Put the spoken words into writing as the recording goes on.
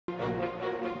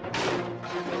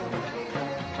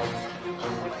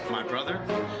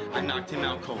knocked him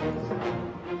out cold.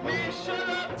 Man, shut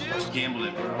up, dude. Just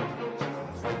gambling,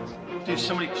 bro. Dude,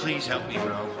 somebody please help me,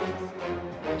 bro.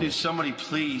 Dude, somebody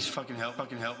please fucking help.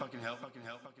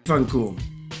 Fucking cool.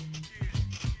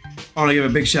 I want to give a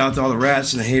big shout out to all the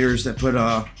rats and the haters that put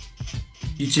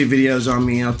YouTube videos on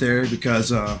me out there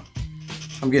because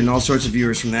I'm getting all sorts of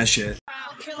viewers from that shit.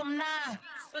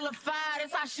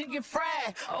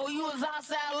 Oh, you was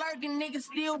outside lurking, niggas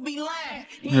still be lying.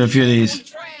 A few of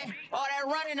these. All that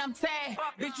running, I'm tagged.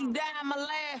 Bitch, you died in my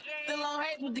lab. Still on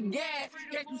hate with the gas.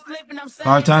 Catch you slipping, I'm saying.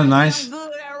 5 times nice.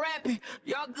 That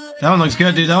one looks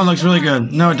good, dude. That one looks really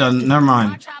good. No, it doesn't. Never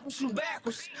mind.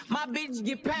 My bitch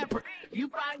get pampered. You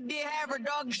probably did have her,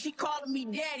 dog. She calling me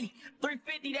daddy.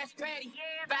 350, that's petty.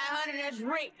 500, that's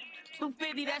Rick.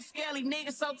 250, that's Skelly.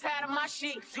 Niggas so tired of my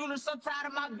shit. Shooter so tired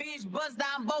of my bitch. Bust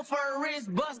down both her wrists.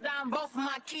 Bust down both of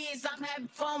my kids. I'm having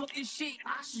fun with this shit.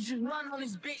 I should just run on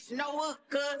this bitch. No hook,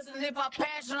 cuz. And if I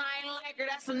pass her, I ain't like her.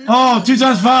 That's a no. Oh, 2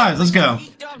 times 5. Let's go.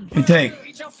 You take.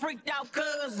 Bitch, yo freaked out,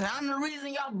 cuz. I'm the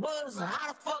reason y'all buzz. How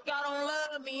the fuck y'all don't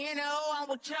love me? In the O, I'm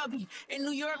with Chubby. In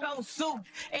New York, I was Soup.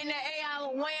 In the A, I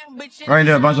was Wham, bitch. Right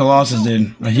into a bunch of losses,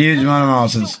 dude. A huge amount of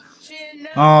losses.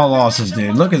 All losses,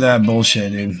 dude. Look at that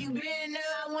bullshit, dude.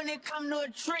 When it come to a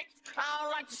trick, I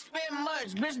don't like to spend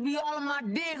much. Bitch be all in my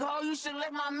dick, ho. You should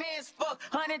let my mans fuck.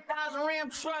 100,000 Ram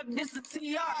truck, this a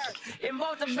TR. In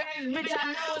both the bags, bitch,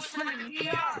 I know it's from the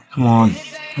DR. Come on.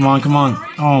 Come on, come on.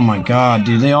 Oh my god,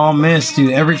 dude. They all miss,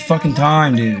 dude. Every fucking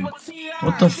time, dude.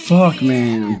 What the fuck,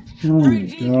 man? Oh my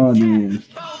god, dude.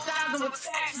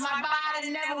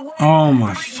 Oh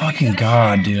my fucking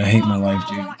god, dude. I hate my life,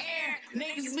 dude.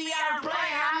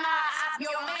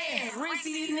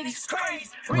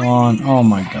 Come on. Oh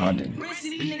my god, dude.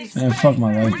 Man, fuck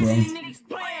my life, bro.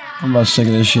 I'm about sick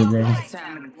of this shit, bro.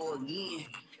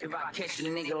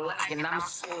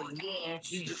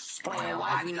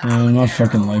 Man, my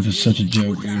fucking life is such a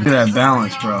joke, dude. Look at that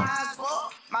balance, bro.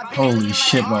 Holy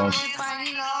shit balls.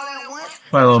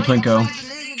 Buy a little Plinko.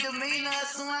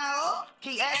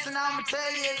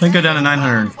 Plinko down to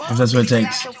 900, if that's what it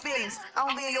takes.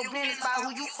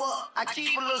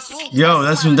 Yo,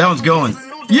 that one's going.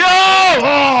 Yo!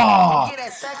 Oh!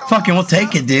 Fucking, we'll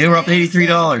take it, dude. We're up to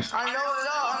 $83. I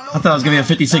thought it was gonna be a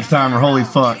 56 timer. Holy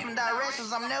fuck.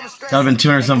 That'd have been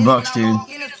 200 some bucks, dude.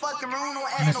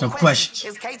 That's no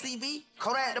question.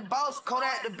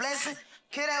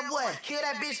 Kill that boy, kill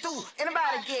that bitch too.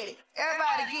 Anybody get it?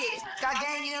 Everybody get it. Got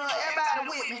gang, you know, everybody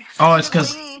with me. Oh, it's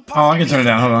because. Oh, I can turn it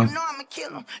down. Hold on. You know I'ma kill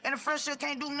him. And the first shit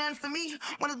can't do nothing for me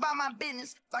when it's about my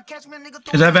business. If I catch me a nigga,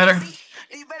 is that better?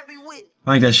 You better be with.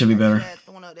 I think that should be better.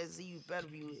 You better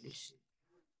be with this shit.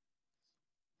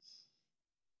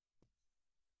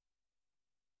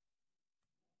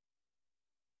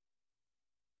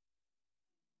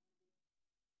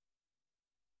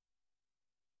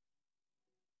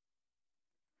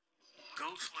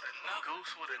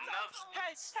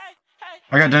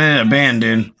 I got done in a band,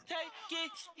 dude.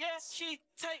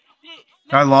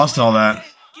 I lost all that.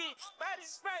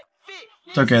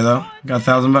 It's okay though. Got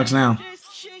 $1,000 now.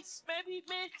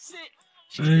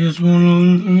 I just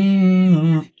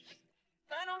wanna.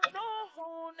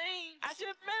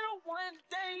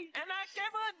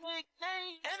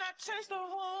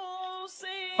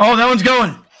 Oh, that one's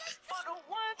going.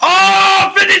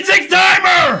 Oh, 56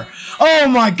 timer! Oh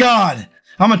my god.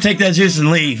 I'm gonna take that juice and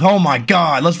leave. Oh my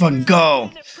god. Let's fucking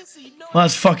go.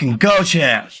 Let's fucking go,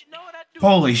 chat.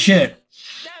 Holy shit.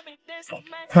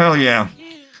 Hell yeah.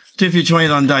 2 few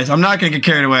 20s on dice. I'm not gonna get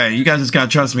carried away. You guys just gotta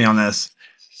trust me on this.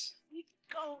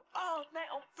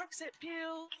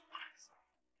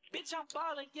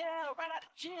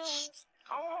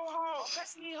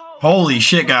 Holy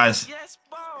shit, guys.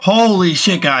 Holy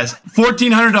shit, guys.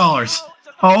 $1,400.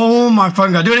 Oh my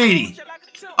fucking god. Do an 80.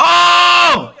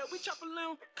 Oh!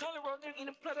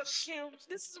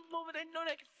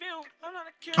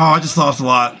 Oh, I just lost a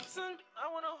lot.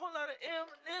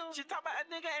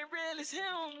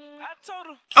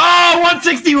 Oh,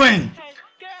 160 win.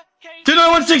 Do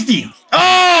another 160.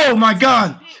 Oh my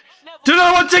god. Do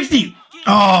another 160.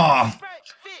 Oh.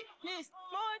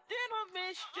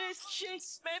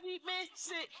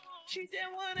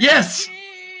 Yes.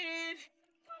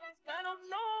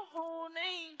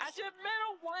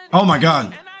 Oh my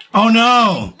god. Oh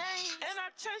no.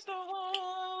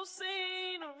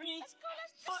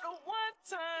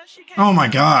 Oh my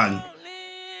god.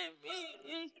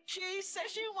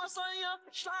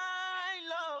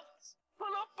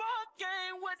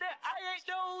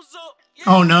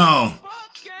 Oh no.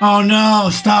 Oh no,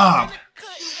 stop.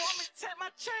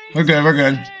 We're good, we're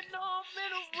good.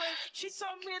 She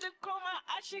told me to call my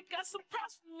eye, she got some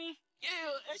props for me.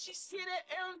 Yeah, and she see that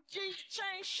LG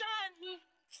chain shiny.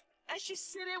 And she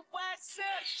see that white silk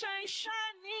chain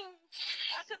shining.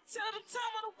 I could tell the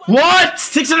time of the What?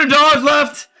 $600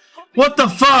 left? What the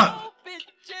fuck?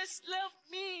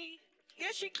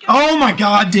 Oh my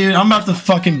god, dude. I'm about to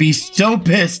fucking be so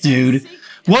pissed, dude.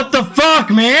 What the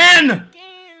fuck, man?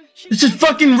 This is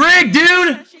fucking rigged,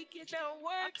 dude.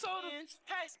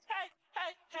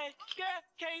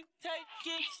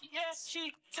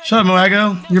 Shut up,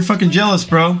 Moago. You're fucking jealous,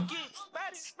 bro.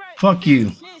 Fuck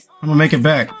you. I'm gonna make it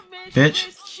back, bitch.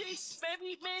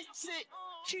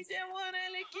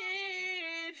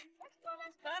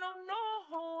 I don't know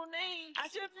her name. I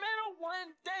just met her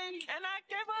one day and I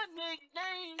gave her a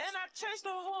nickname and I changed the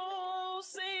whole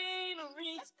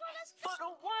scenery. For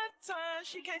the one time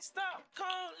she can't stop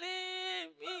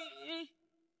calling me.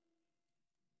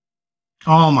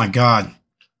 Oh my god.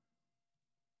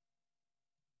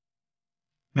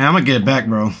 Man, I'm gonna get it back,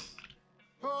 bro.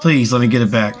 Please let me get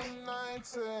it back.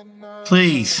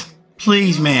 Please.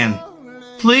 Please, man.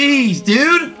 Please,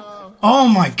 dude. Oh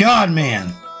my god,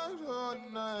 man.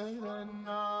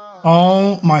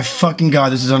 Oh my fucking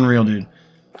god, this is unreal, dude.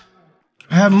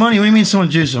 I have money. What do you mean someone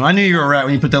juiced him? I knew you were a rat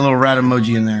when you put that little rat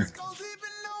emoji in there.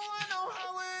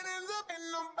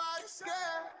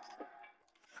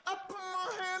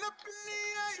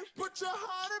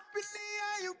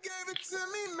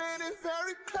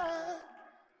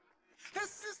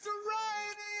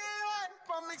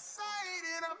 I'm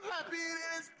excited, I'm happy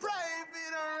that it's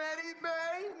private already,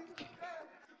 babe.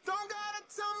 Don't gotta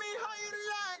tell me how you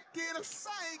like it, I'm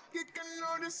psychic,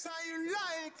 I notice how you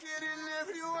like it in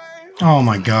every way. Oh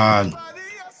my god.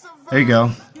 There you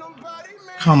go.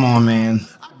 Come on, man.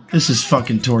 This is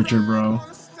fucking torture, bro.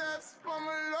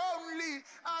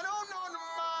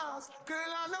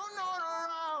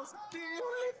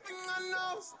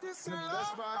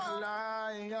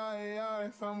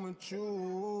 I'm with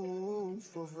you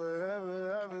for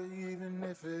forever, ever, even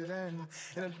if it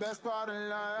ends. And the best part of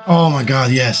life. Oh my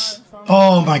god, yes.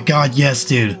 Oh my god, yes,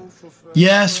 dude.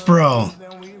 Yes, bro.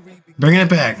 Bringing it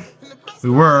back. We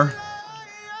were.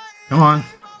 Come on.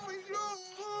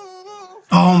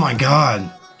 Oh my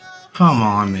god. Come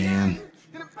on, man.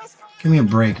 Give me a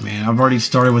break, man. I've already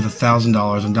started with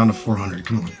 $1,000. I'm down to 400.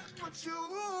 Come on.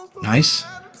 Nice.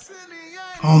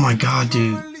 Oh my god,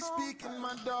 dude.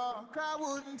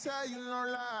 Tell you no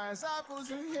lies. I was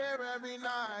in here every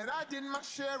night. I did my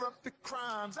share of the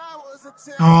crimes. I was a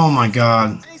oh my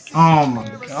god. Oh my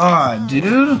god,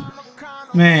 dude.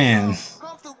 Man.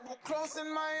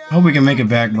 Hope we can make it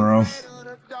back, bro.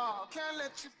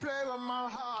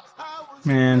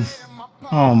 Man.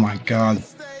 Oh my god.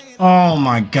 Oh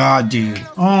my god, dude.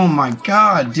 Oh my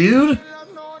god, dude.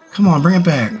 Come on, bring it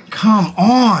back. Come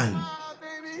on.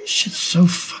 Shit's so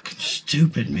fucking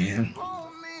stupid, man.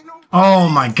 Oh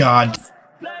my god.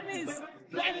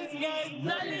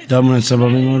 Dumb when it's sub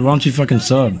only mode? Why don't you fucking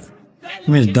sub? What do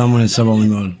you mean it's dumb when it's sub only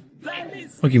mode?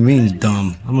 What you mean it's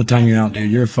dumb? I'm gonna time you out,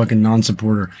 dude. You're a fucking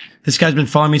non-supporter. This guy's been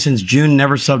following me since June,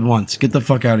 never subbed once. Get the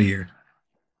fuck out of here.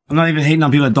 I'm not even hating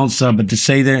on people that don't sub, but to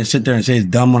sit there and say it's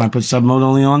dumb when I put sub mode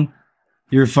only on,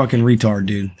 you're a fucking retard,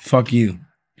 dude. Fuck you.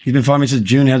 He's been following me since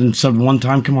June, hasn't subbed one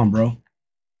time. Come on, bro.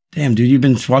 Damn, dude, you've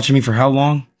been watching me for how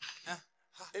long?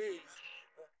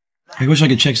 I wish I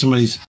could check somebody's